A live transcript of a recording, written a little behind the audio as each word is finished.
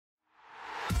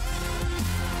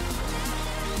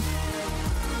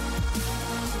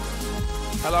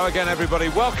Hello again, everybody.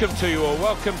 Welcome to you all.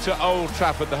 Welcome to Old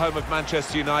Trafford, the home of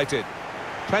Manchester United.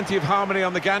 Plenty of harmony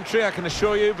on the gantry, I can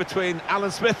assure you, between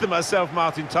Alan Smith and myself,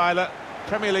 Martin Tyler.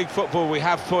 Premier League football we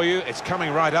have for you. It's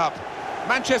coming right up.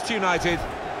 Manchester United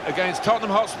against Tottenham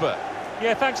Hotspur.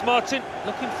 Yeah, thanks, Martin.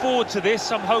 Looking forward to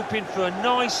this. I'm hoping for a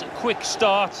nice, quick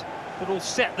start that will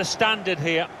set the standard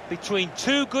here between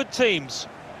two good teams.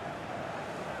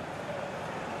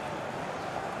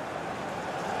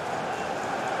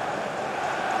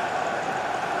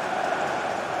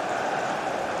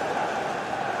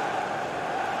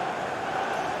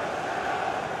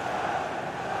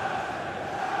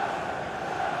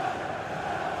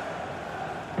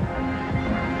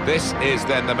 This is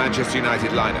then the Manchester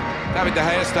United lineup. David De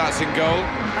Gea starts in goal.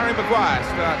 Harry Maguire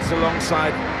starts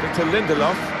alongside Victor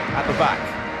Lindelof at the back.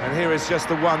 And here is just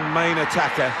the one main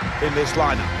attacker in this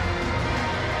lineup.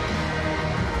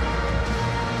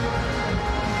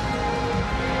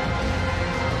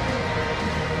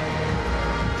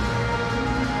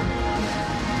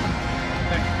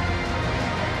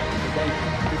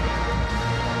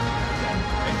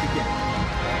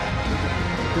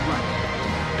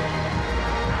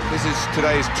 This is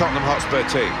today's Tottenham Hotspur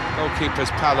team. Goalkeepers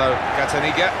Paulo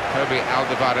Gazzaniga, Kobe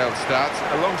Alderweireld starts,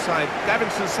 alongside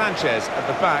Davinson Sanchez at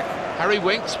the back. Harry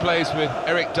Winks plays with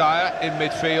Eric Dyer in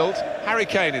midfield. Harry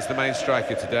Kane is the main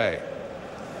striker today.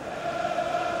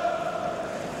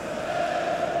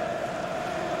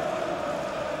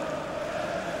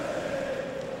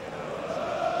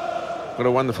 Got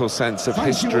a wonderful sense of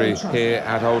history here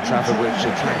at Old Trafford, which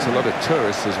attracts a lot of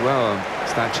tourists as well.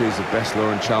 Statues of Breslau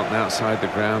and Charlton outside the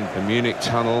ground, the Munich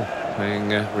tunnel, paying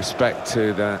respect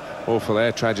to that awful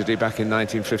air tragedy back in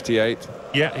 1958.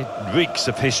 Yeah, it reeks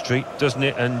of history, doesn't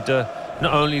it? And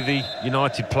not only the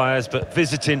United players, but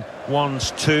visiting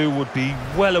ones too would be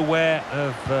well aware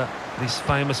of this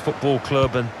famous football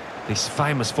club and this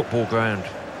famous football ground.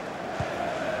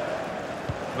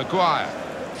 Maguire,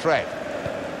 Fred.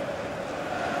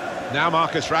 Now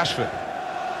Marcus Rashford.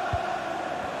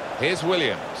 Here's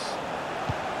Williams.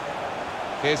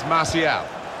 Here's Martial.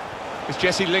 It's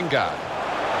Jesse Lingard.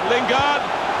 Lingard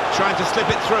trying to slip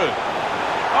it through.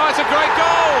 Oh, it's a great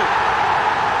goal!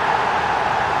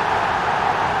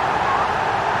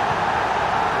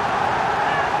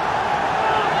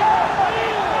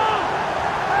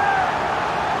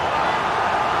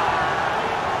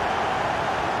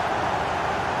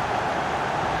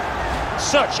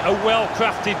 Such a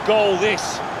well-crafted goal,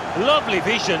 this. Lovely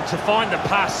vision to find the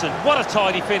pass, and what a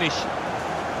tidy finish.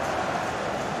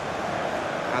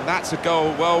 And that's a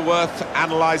goal well worth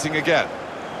analysing again.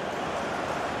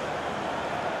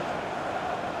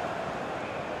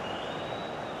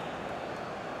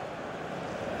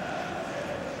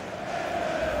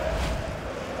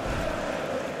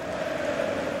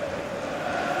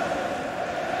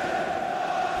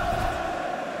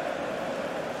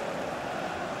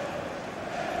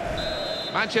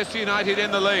 Manchester United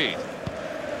in the lead.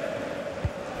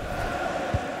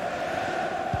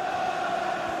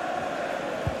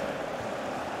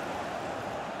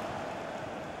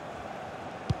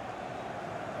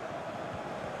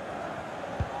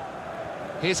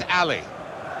 Here's Ali.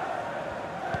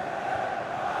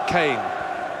 Kane.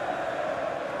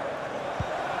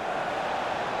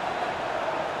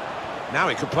 Now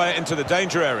he could play it into the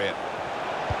danger area.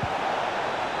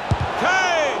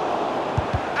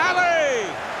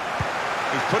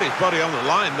 He's put his body on the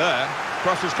line there.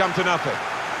 Cross has come to nothing.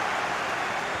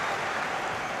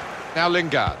 Now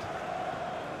Lingard.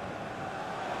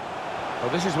 Well,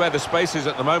 this is where the space is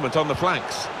at the moment on the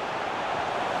flanks.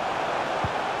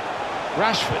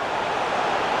 Rashford.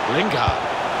 Lingard.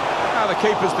 Now the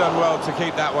keeper's done well to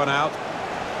keep that one out.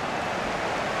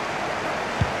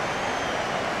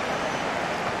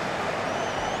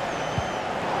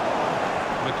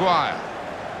 Maguire.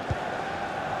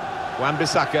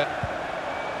 Wan-Bissaka.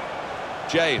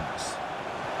 James.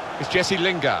 It's Jesse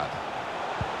Lingard.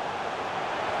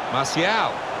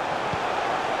 Martial.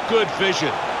 Good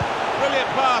vision. Brilliant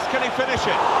pass, can he finish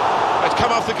it? It's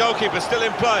come off the goalkeeper, still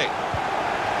in play.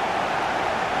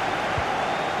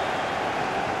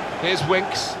 Here's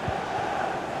Winks.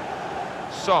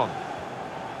 Son.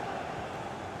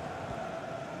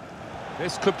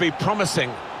 This could be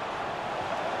promising.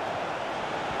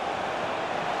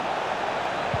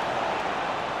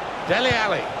 Dele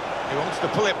Alli. He wants to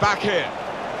pull it back here.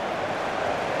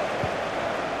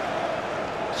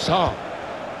 Son.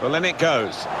 Well, then it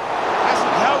goes.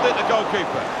 Hasn't held it, the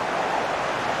goalkeeper.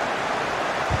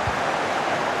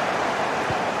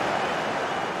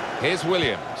 Here's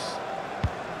Williams.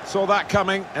 Saw that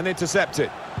coming and intercepted.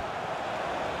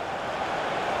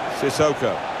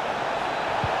 Sissoko.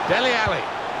 Dele Alli.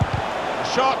 The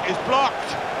shot is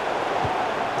blocked.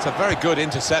 It's a very good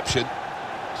interception.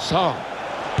 Son.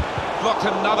 Blocked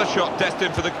another shot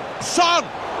destined for the... Son!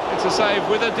 It's a save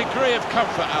with a degree of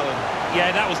comfort, Alan.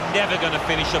 Yeah, that was never going to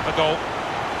finish up a goal.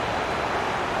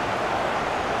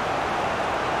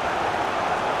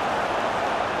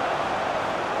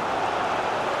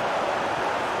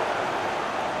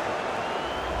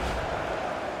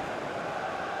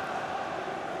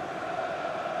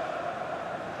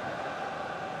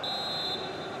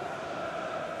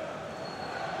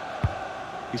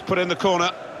 He's put in the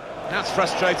corner. That's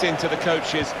frustrating to the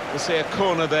coaches to see a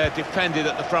corner there defended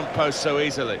at the front post so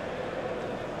easily.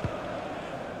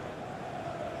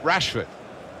 Rashford.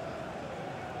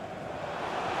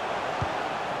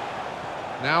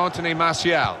 Now Anthony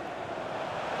Martial.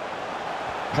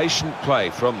 Patient play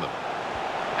from them.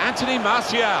 Anthony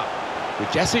Martial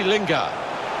with Jesse Lingard.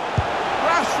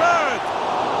 Rashford!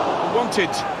 He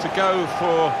wanted to go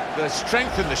for the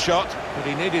strength in the shot, but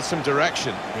he needed some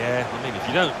direction. Yeah, I mean, if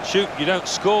you don't shoot, you don't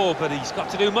score, but he's got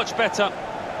to do much better.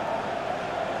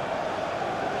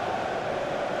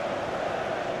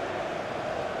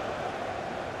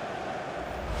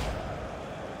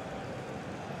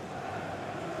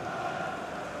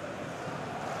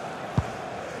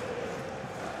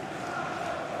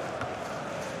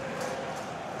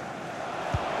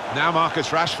 Now Marcus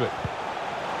Rashford.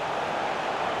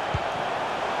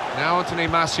 Now Anthony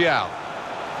Martial.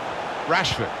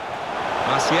 Rashford.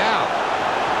 Martial.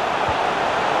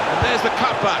 And there's the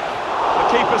cutback.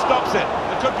 The keeper stops it.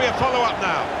 There could be a follow-up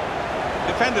now.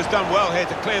 Defender's done well here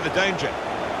to clear the danger.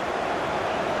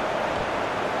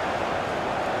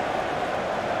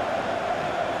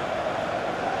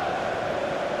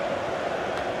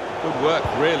 Good work,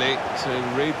 really, to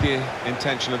read the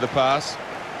intention of the pass.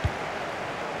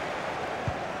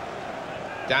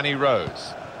 Danny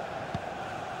Rose.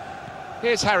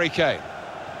 Here's Harry Kane.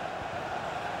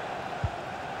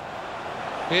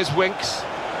 Here's Winks.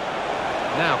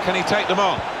 Now, can he take them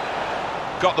on?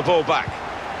 Got the ball back.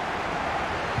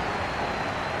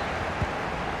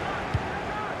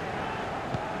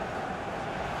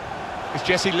 It's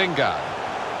Jesse Lingard.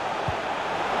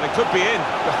 They could be in,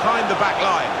 behind the back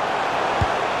line.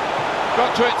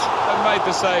 Got to it and made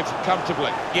the save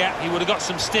comfortably. Yeah, he would have got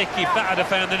some stick if that had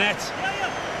found the net.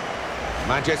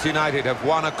 Manchester United have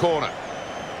won a corner.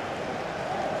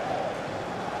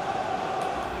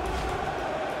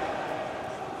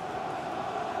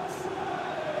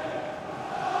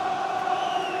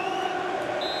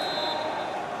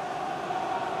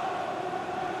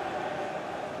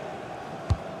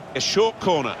 A short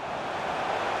corner.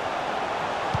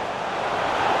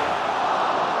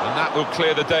 And that will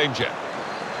clear the danger.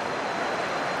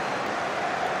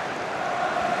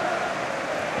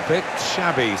 A bit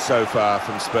shabby so far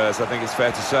from Spurs, I think it's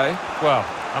fair to say. Well,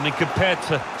 I mean, compared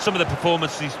to some of the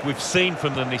performances we've seen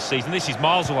from them this season, this is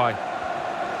miles away.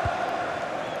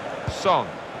 Son.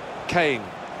 Kane.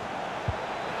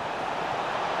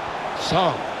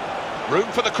 Son. Room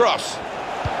for the cross.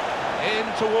 In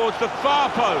towards the far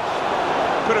post.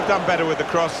 Could have done better with the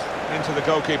cross into the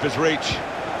goalkeeper's reach.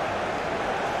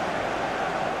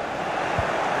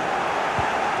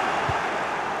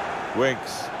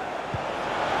 Winks.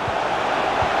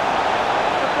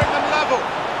 Bring them level.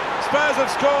 Spurs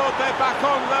have scored, they're back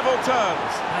on level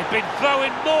terms. They've been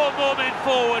throwing more and more men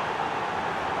forward.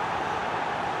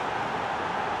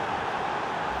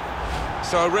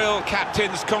 So a real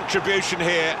captain's contribution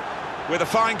here with a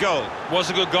fine goal. Was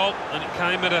a good goal, and it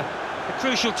came at a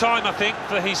crucial time, I think,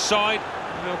 for his side.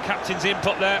 A real captain's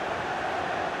input there.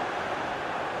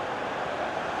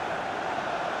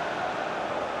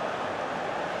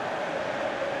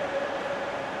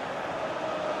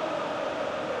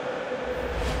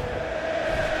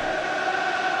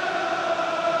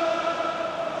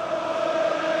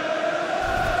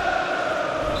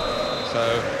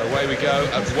 So away we go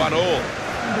at 1-1.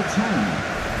 Number 10,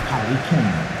 Harry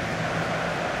Kane.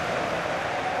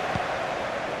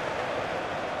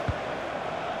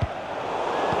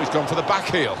 He's gone for the back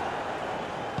heel.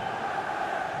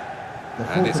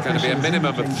 And it's going to be a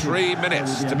minimum of 3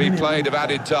 minutes to be played of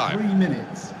added time. 3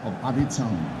 minutes of added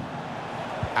time.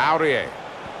 Aurier.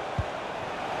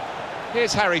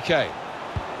 Here's Harry Kane.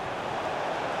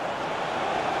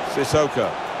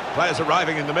 Sissoko. Players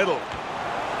arriving in the middle.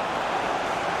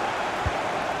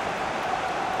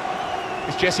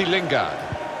 It's Jesse Lingard.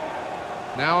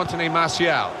 Now Anthony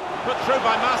Martial. Put through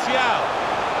by Martial.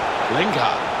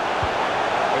 Lingard.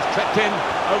 It's tripped in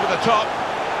over the top.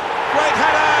 Great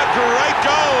header, great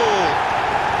goal.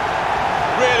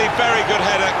 Really very good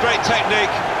header, great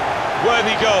technique,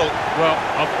 worthy goal. Well,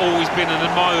 I've always been an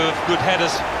admirer of good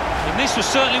headers. And this was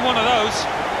certainly one of those,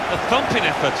 a thumping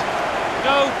effort.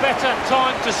 No better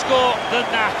time to score than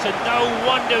that, and no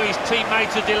wonder his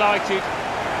teammates are delighted.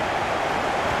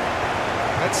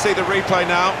 Let's see the replay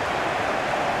now.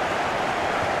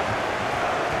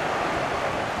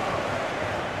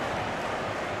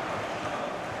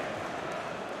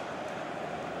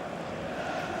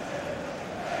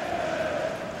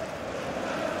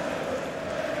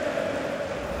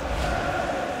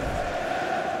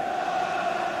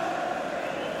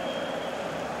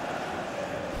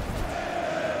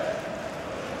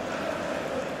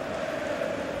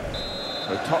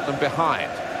 So Tottenham behind.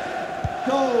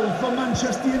 Goal for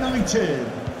Manchester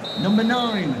United. Number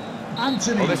 9,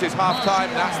 Anthony. Well, this is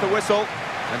half-time, that's the whistle.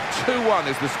 And 2-1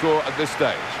 is the score at this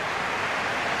stage.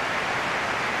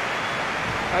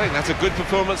 I think that's a good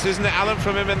performance, isn't it, Alan,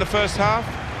 from him in the first half?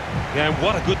 Yeah, and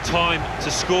what a good time to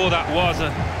score that was.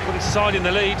 Put his side in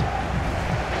the lead.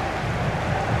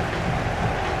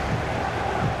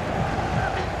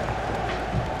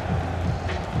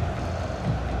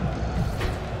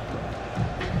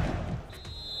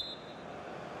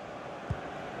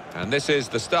 And this is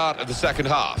the start of the second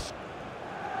half.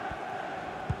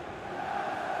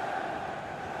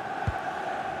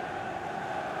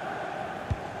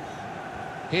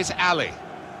 Here's Ali.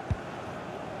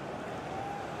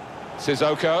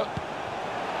 Sissoko.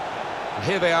 And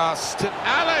here they are,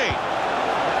 Ali!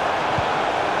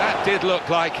 That did look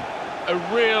like a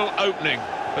real opening,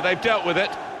 but they've dealt with it.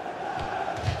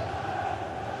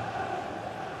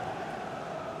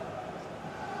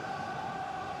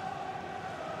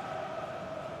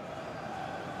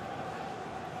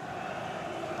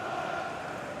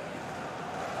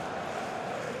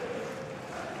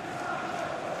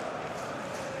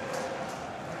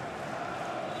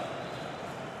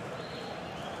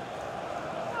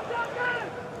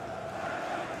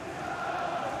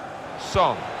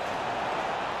 Son.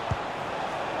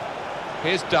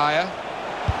 Here's Dyer.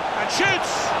 And shoots!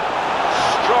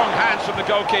 Strong hands from the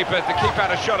goalkeeper to keep out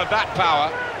a shot of that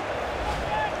power.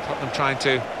 Tottenham trying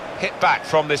to hit back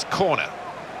from this corner.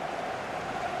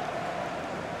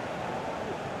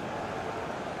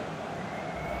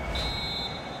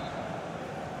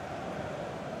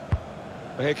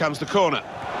 Well, here comes the corner.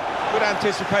 Good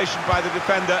anticipation by the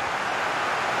defender.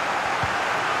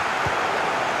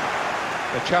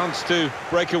 A chance to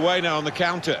break away now on the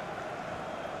counter.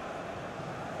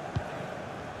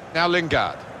 Now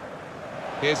Lingard.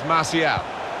 Here's Martial.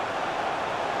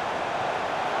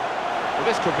 Well,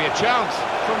 this could be a chance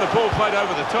from the ball played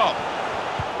over the top.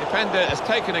 Defender has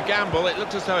taken a gamble. It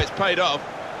looks as though it's paid off.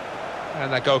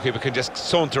 And that goalkeeper can just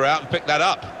saunter out and pick that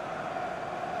up.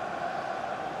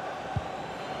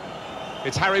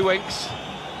 It's Harry Winks.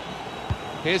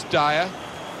 Here's Dyer.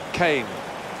 Kane.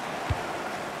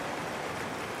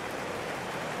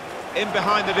 In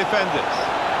behind the defenders.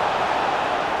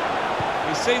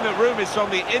 He's seen that room is from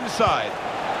the inside.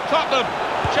 Tottenham,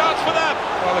 chance for them.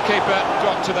 Well, the keeper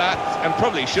got to that and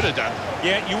probably should have done.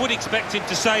 Yeah, you would expect him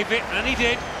to save it, and he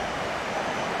did.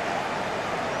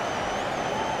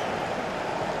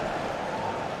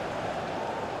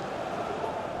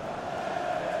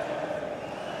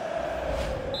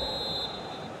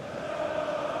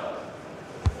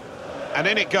 And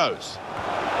in it goes.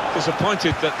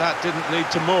 Disappointed that that didn't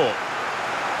lead to more.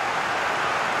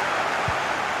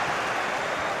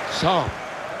 So,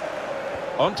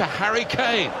 on to Harry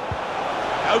Kane.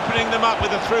 Opening them up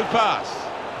with a through pass.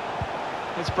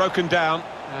 It's broken down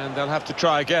and they'll have to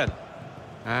try again.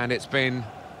 And it's been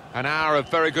an hour of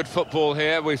very good football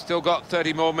here. We've still got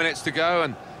 30 more minutes to go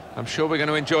and I'm sure we're going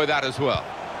to enjoy that as well.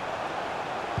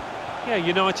 Yeah,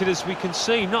 United, as we can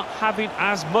see, not having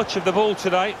as much of the ball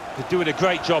today. They're doing a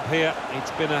great job here. It's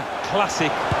been a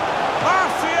classic.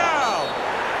 Martial!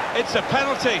 It's a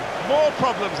penalty. More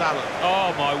problems, Alan.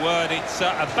 Oh, my word. It's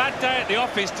a bad day at the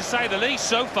office, to say the least,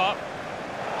 so far.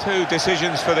 Two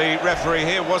decisions for the referee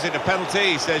here. Was it a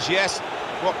penalty? He says yes.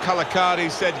 What colour card? He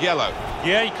said yellow.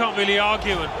 Yeah, you can't really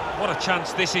argue. And what a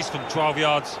chance this is from 12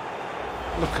 yards.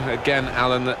 Look again,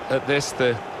 Alan, at this,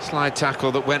 the slide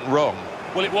tackle that went wrong.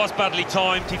 Well, it was badly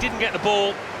timed. He didn't get the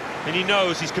ball, and he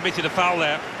knows he's committed a foul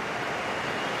there.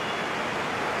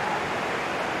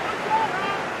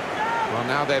 Well,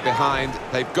 now they're behind.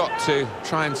 They've got to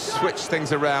try and switch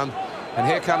things around. And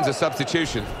here comes a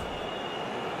substitution.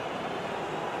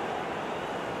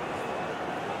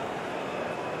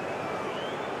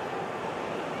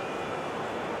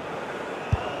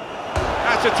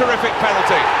 That's a terrific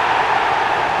penalty.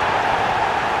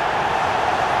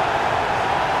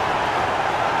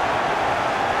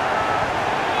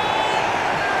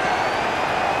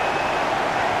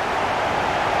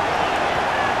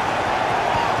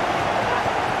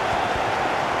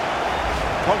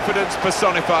 confidence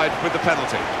personified with the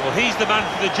penalty. Well, he's the man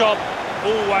for the job.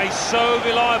 Always so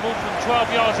reliable from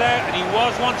 12 yards out, and he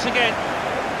was once again.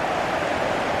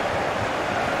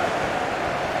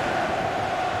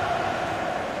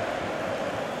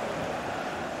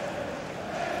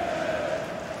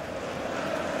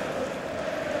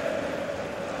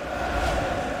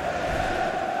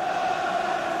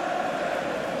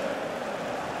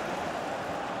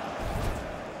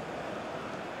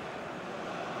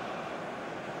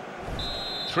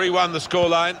 (3-1) the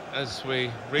scoreline as we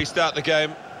restart the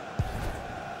game.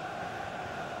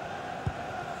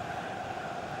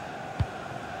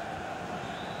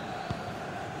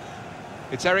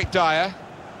 It's Eric Dyer.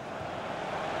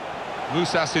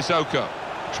 Musa Sissoko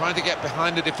trying to get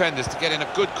behind the defenders to get in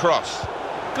a good cross.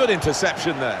 Good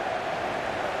interception there.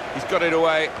 He's got it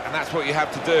away, and that's what you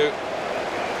have to do.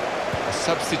 A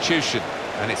substitution,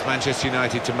 and it's Manchester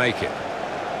United to make it.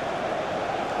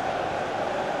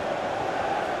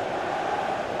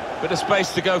 Bit of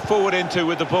space to go forward into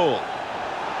with the ball.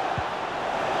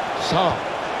 So,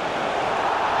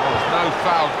 there's no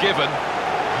foul given.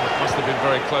 It must have been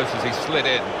very close as he slid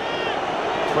in.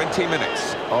 20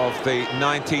 minutes of the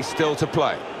 90 still to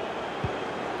play.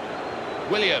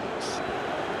 Williams.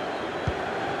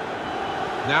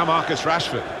 Now Marcus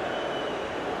Rashford.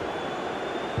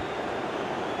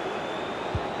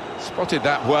 Spotted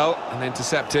that well and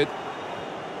intercepted.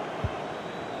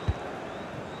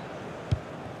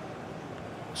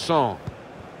 Son.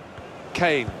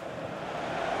 Kane.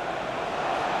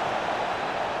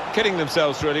 Kidding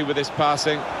themselves really with this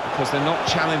passing because they're not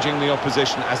challenging the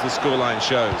opposition as the scoreline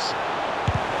shows.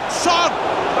 Son!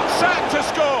 Sack to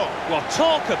score! Well,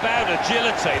 talk about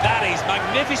agility. That is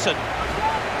magnificent.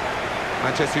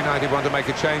 Manchester United want to make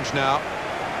a change now.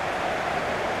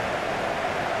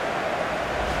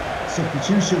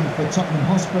 Substitution for Tottenham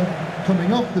Hotspur,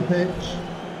 coming off the pitch,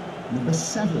 number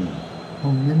 7,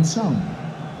 Heung-min Son,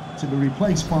 to be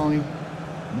replaced by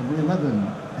number 11,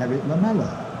 Eric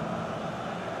Lamela.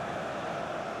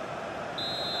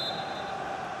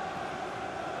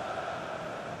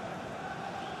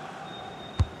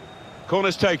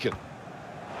 Corner's taken.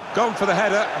 Gone for the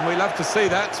header, and we love to see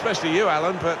that, especially you,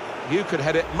 Alan, but you could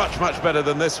head it much, much better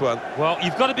than this one. Well,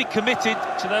 you've got to be committed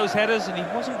to those headers, and he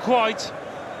wasn't quite.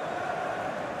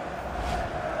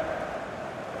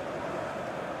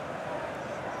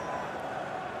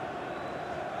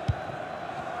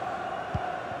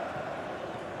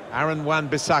 Aaron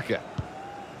Wan-Bissaka.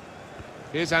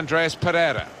 Here's Andreas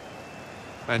Pereira.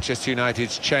 Manchester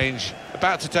United's change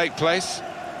about to take place.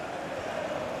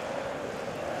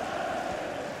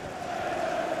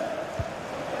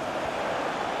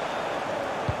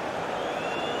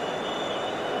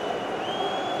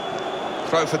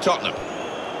 Throw for Tottenham.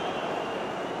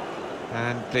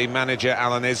 And the manager,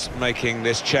 Alan, is making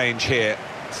this change here.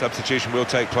 Substitution will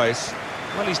take place.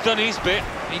 Well, he's done his bit.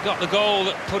 He got the goal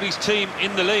that put his team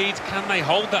in the lead. Can they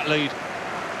hold that lead?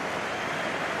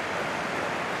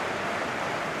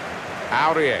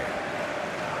 Aurier.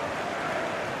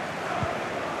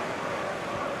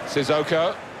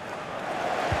 Sissoko.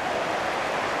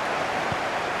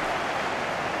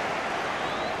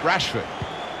 Rashford.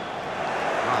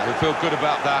 Oh, we feel good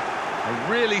about that. A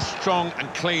really strong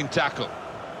and clean tackle.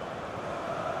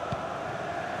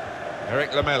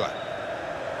 Eric Lamela.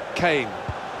 Kane.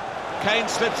 Kane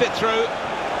slips it through.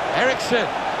 Eriksen.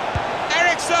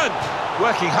 Eriksen!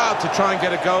 Working hard to try and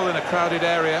get a goal in a crowded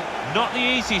area. Not the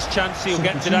easiest chance he'll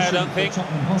get today, I don't think.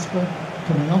 Tottenham Hotspur,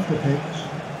 coming off the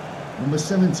pitch, number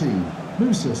 17,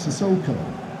 Musa Sissoko,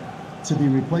 to be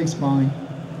replaced by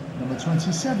number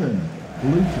 27,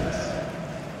 Lucas.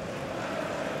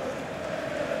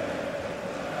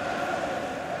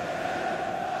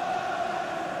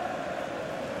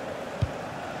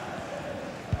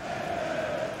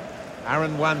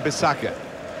 Aaron Wan-Bissaka.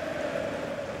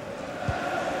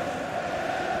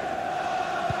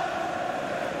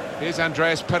 Here's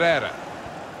Andreas Pereira.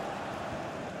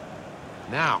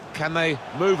 Now, can they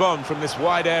move on from this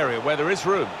wide area where there is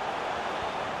room?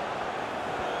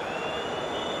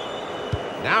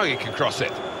 Now he can cross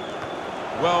it.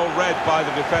 Well read by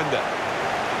the defender.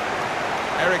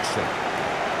 Eriksen.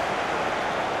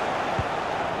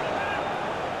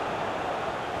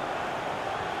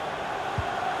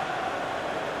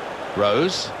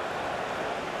 Rose.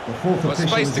 Got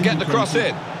space to get the cross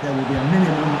in. There will be a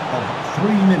minimum of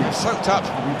 3 minutes. Soaked up.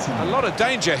 A lot of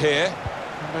danger here,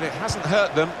 but it hasn't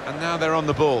hurt them, and now they're on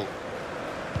the ball.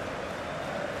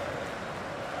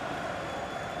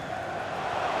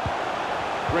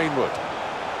 Greenwood.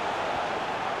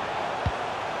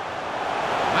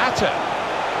 Mata.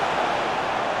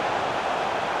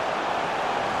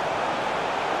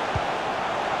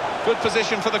 Good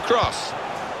position for the cross.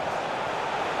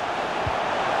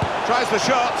 Tries the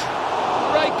shot.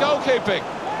 Great goalkeeping.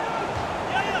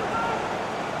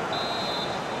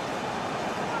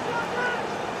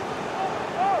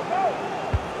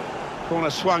 Corner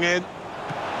swung in.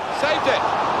 Saved it.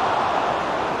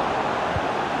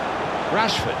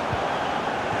 Rashford.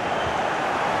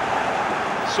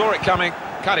 Saw it coming,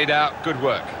 cut it out, good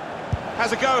work.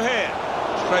 Has a go here.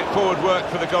 Straightforward work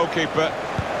for the goalkeeper.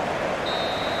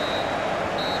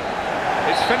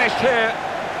 It's finished here.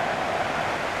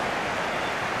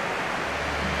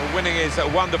 Well, winning is a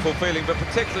wonderful feeling, but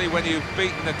particularly when you've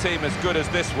beaten a team as good as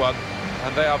this one,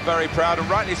 and they are very proud, and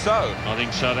rightly so. I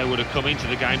think so. They would have come into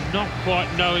the game not quite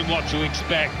knowing what to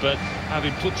expect, but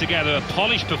having put together a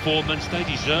polished performance, they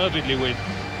deservedly win.